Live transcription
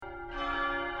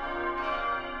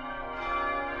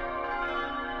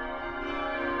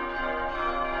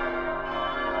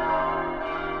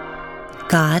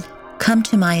God, come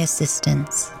to my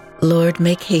assistance. Lord,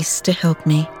 make haste to help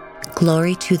me.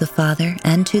 Glory to the Father,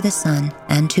 and to the Son,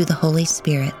 and to the Holy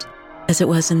Spirit. As it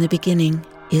was in the beginning,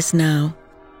 is now,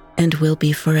 and will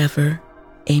be forever.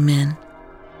 Amen.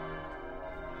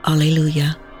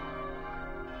 Alleluia.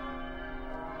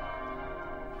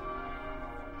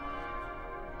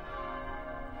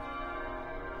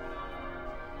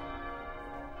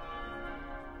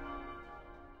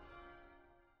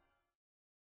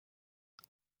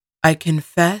 I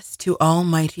confess to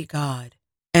Almighty God,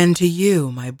 and to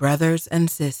you, my brothers and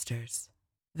sisters,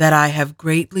 that I have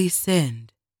greatly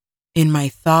sinned in my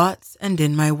thoughts and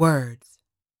in my words,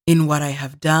 in what I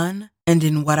have done and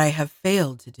in what I have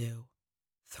failed to do,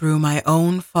 through my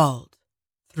own fault,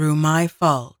 through my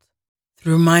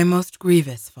most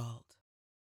grievous fault.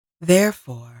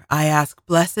 Therefore, I ask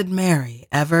Blessed Mary,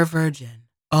 ever Virgin,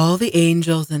 all the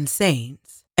angels and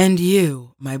saints, and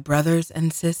you, my brothers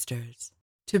and sisters,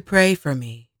 to pray for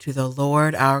me to the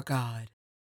Lord our God.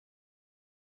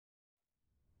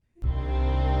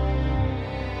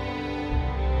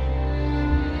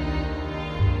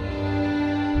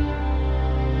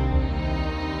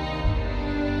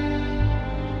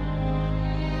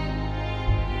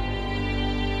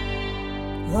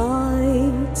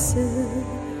 Light,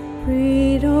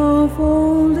 separate of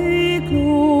only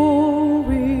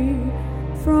glory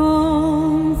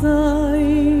from thy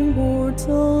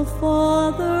immortal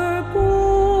Father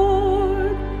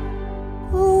born.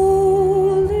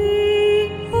 Holy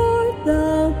art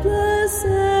thou,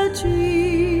 blessed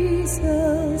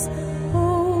Jesus,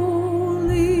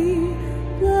 holy,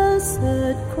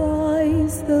 blessed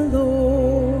Christ the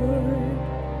Lord.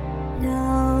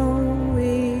 Now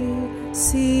we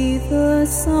see the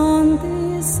sun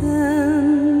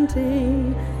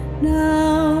descending,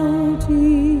 now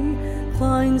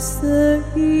declines the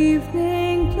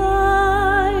evening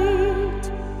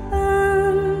light,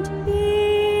 and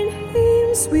in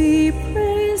hymns we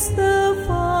praise the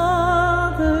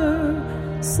Father,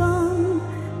 Son,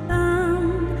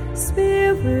 and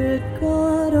Spirit,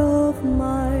 God of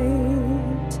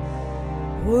might.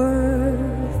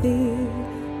 Worthy,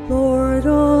 Lord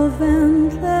of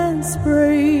endless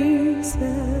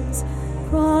praises,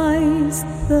 Christ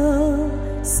the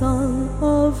Son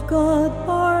of God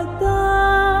art thou.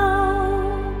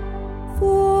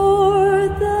 For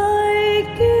thy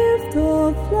gift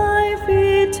of life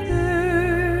eternal,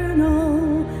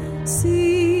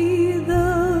 see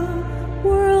the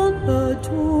world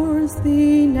adores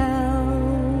thee now.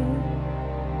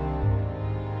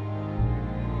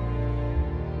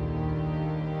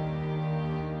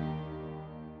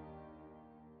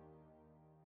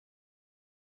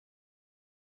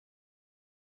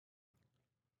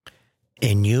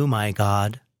 In you, my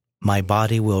God, my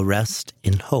body will rest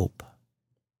in hope.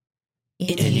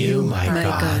 In you, my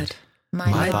God,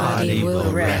 my body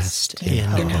will rest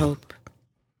in hope.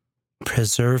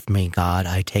 Preserve me, God,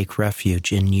 I take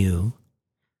refuge in you.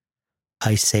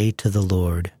 I say to the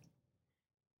Lord,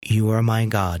 you are my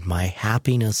God, my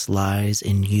happiness lies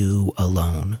in you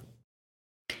alone.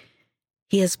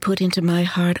 He has put into my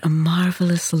heart a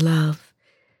marvelous love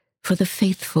for the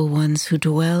faithful ones who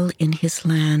dwell in his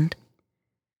land.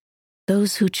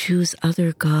 Those who choose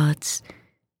other gods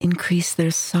increase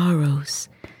their sorrows.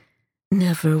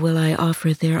 Never will I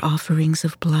offer their offerings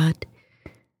of blood.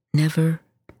 Never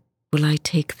will I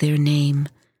take their name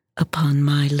upon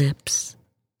my lips.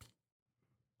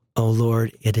 O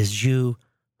Lord, it is you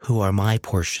who are my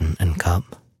portion and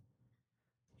cup.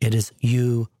 It is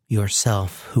you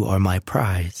yourself who are my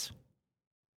prize.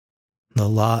 The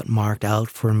lot marked out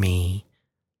for me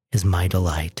is my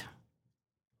delight.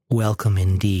 Welcome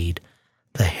indeed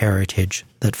the heritage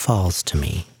that falls to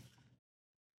me.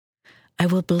 I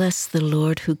will bless the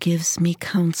Lord who gives me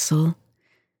counsel,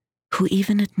 who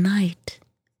even at night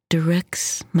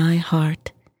directs my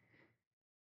heart.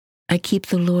 I keep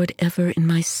the Lord ever in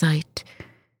my sight.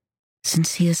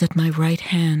 Since he is at my right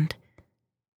hand,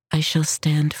 I shall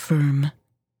stand firm.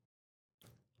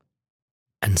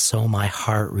 And so my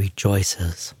heart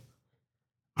rejoices.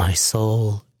 My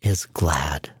soul is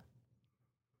glad.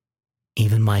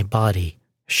 Even my body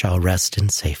shall rest in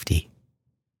safety.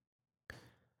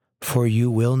 For you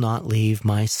will not leave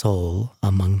my soul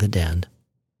among the dead,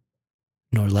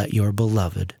 nor let your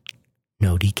beloved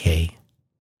know decay.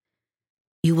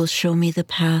 You will show me the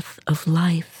path of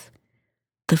life,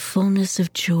 the fullness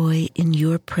of joy in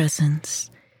your presence.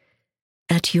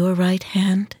 At your right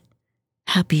hand,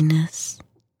 happiness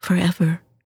forever.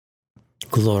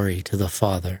 Glory to the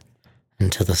Father, and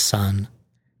to the Son,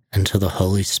 and to the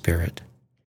Holy Spirit.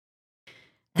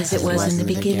 As it was in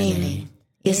the beginning,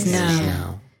 is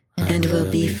now, and will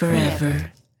be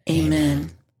forever.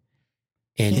 Amen.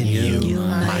 In you,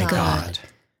 my God,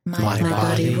 my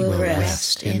body will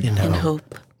rest in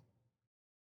hope.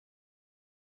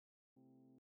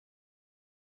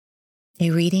 A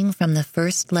reading from the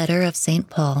first letter of St.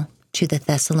 Paul to the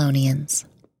Thessalonians.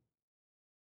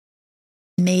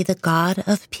 May the God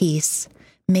of peace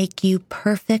make you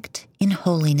perfect in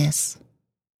holiness.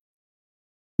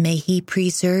 May he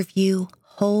preserve you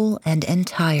whole and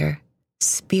entire,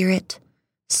 spirit,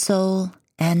 soul,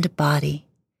 and body,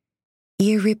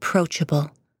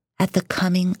 irreproachable at the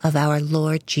coming of our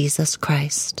Lord Jesus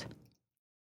Christ.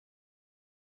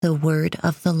 The word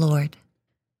of the Lord.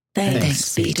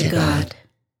 Thanks be to God.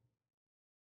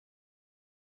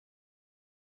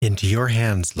 Into your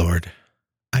hands, Lord,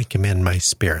 I commend my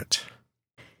spirit.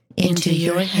 Into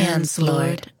your hands,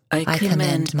 Lord, I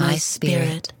commend my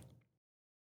spirit.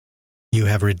 You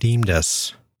have redeemed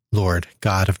us, Lord,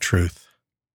 God of truth.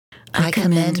 I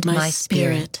commend my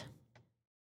spirit.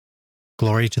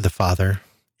 Glory to the Father,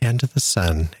 and to the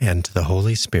Son, and to the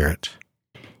Holy Spirit.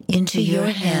 Into your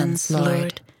hands,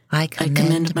 Lord, I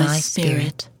commend my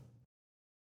spirit.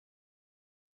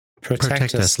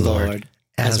 Protect us, Lord,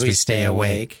 as we stay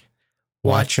awake.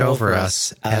 Watch over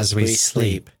us as we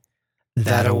sleep,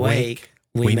 that awake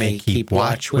we may keep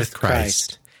watch with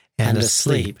Christ, and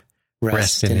asleep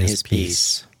rest in his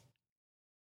peace.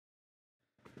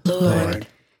 Lord,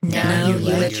 now you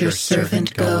let your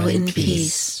servant go in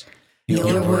peace.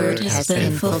 Your word has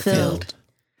been fulfilled.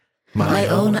 My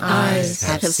own eyes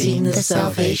have seen the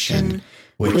salvation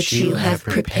which you have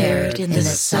prepared in the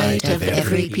sight of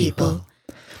every people,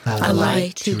 a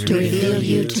light to reveal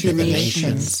you to the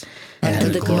nations,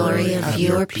 and the glory of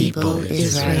your people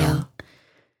Israel.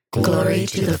 Glory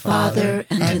to the Father,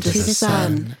 and to the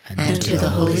Son, and to the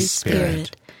Holy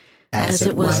Spirit, as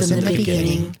it was in the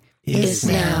beginning, is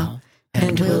now,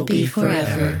 and will be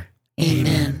forever.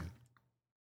 Amen.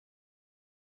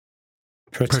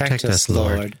 Protect us,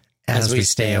 Lord, as we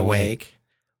stay awake.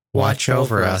 Watch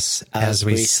over us as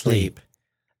we sleep,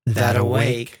 that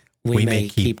awake we may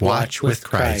keep watch with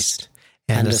Christ,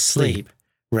 and asleep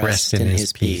rest in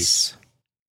his peace.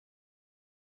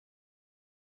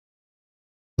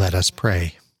 Let us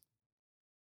pray.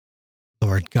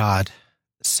 Lord God,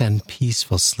 send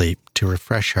peaceful sleep to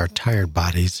refresh our tired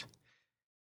bodies.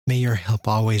 May your help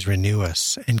always renew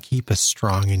us and keep us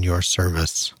strong in your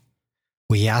service.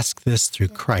 We ask this through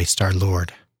Christ our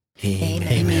Lord. Amen.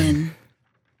 Amen.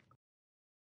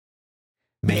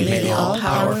 May the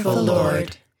all-powerful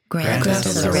Lord grant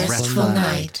us a restful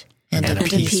night and a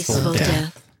peaceful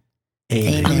death.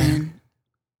 Amen.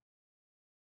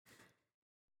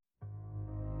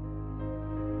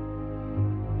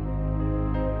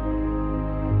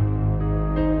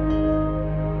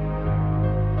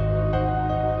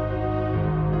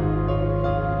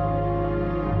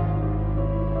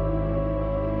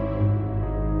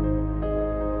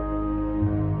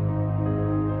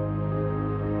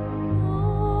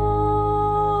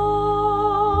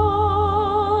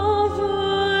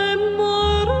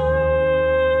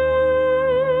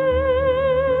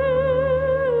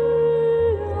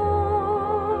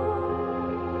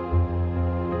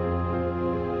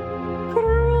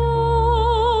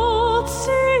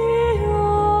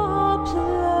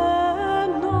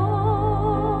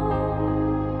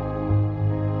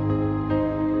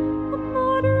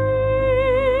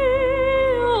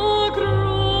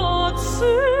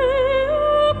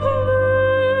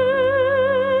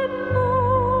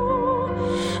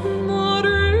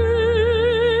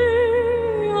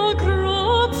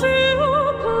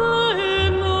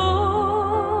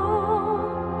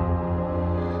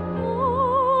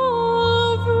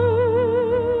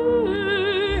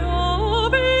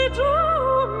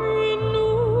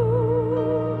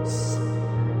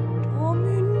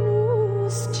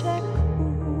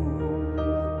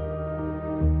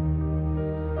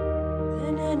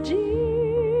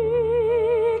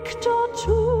 Benedicta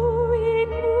tu